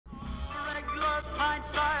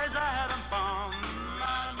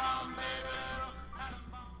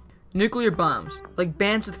Nuclear bombs, like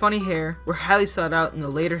bands with funny hair, were highly sought out in the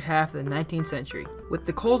later half of the 19th century. With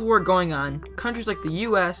the Cold War going on, countries like the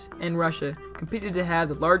US and Russia competed to have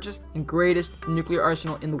the largest and greatest nuclear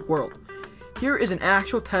arsenal in the world. Here is an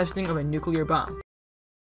actual testing of a nuclear bomb.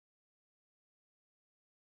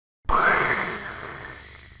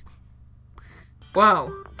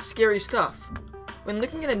 Wow, scary stuff. When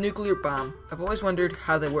looking at a nuclear bomb, I've always wondered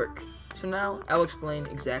how they work. So now I'll explain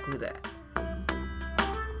exactly that.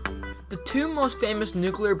 The two most famous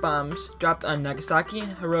nuclear bombs dropped on Nagasaki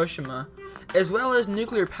and Hiroshima, as well as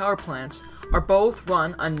nuclear power plants, are both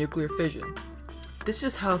run on nuclear fission. This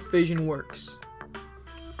is how fission works.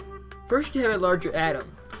 First you have a larger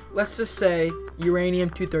atom, let's just say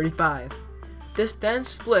uranium-235. This then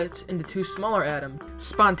splits into two smaller atoms,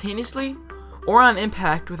 spontaneously or on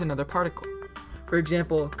impact with another particle. For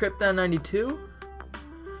example, krypton-92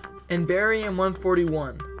 and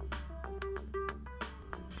barium-141.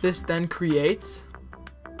 This then creates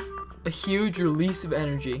a huge release of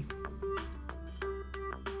energy.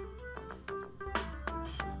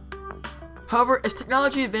 However, as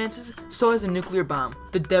technology advances, so has the nuclear bomb,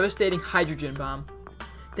 the devastating hydrogen bomb.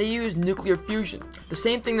 They use nuclear fusion, the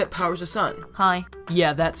same thing that powers the sun. Hi.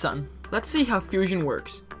 Yeah, that sun. Let's see how fusion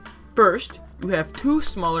works. First, you have two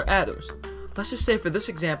smaller atoms. Let's just say for this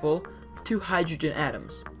example, two hydrogen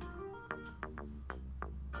atoms.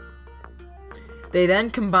 They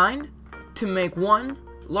then combine to make one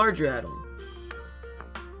larger atom.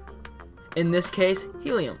 In this case,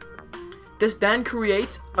 helium. This then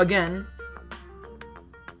creates, again,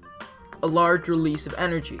 a large release of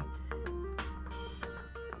energy.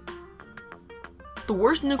 The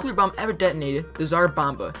worst nuclear bomb ever detonated, the Tsar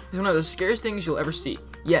Bomba, is one of the scariest things you'll ever see.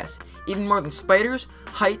 Yes, even more than spiders,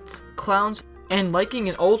 heights, clowns, and liking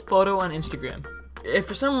an old photo on Instagram. If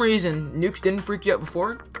for some reason nukes didn't freak you out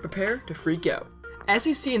before, prepare to freak out. As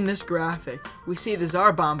we see in this graphic, we see the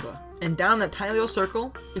Tsar Bomba, and down that tiny little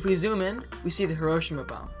circle, if we zoom in, we see the Hiroshima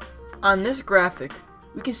bomb. On this graphic,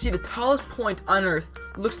 we can see the tallest point on Earth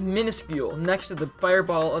looks minuscule next to the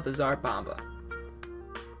fireball of the Tsar Bomba.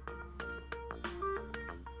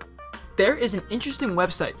 There is an interesting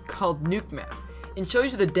website called NukeMap, and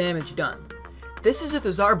shows you the damage done. This is if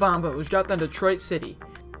the Tsar Bomba was dropped on Detroit City.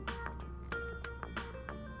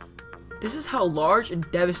 This is how large and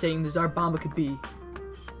devastating the Tsar Bomba could be.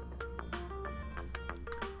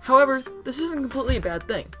 However, this isn't completely a bad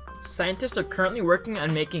thing. Scientists are currently working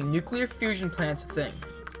on making nuclear fusion plants a thing.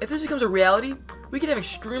 If this becomes a reality, we could have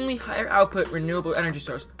extremely higher output renewable energy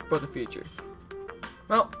source for the future.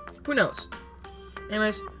 Well, who knows?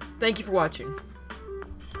 Anyways, thank you for watching.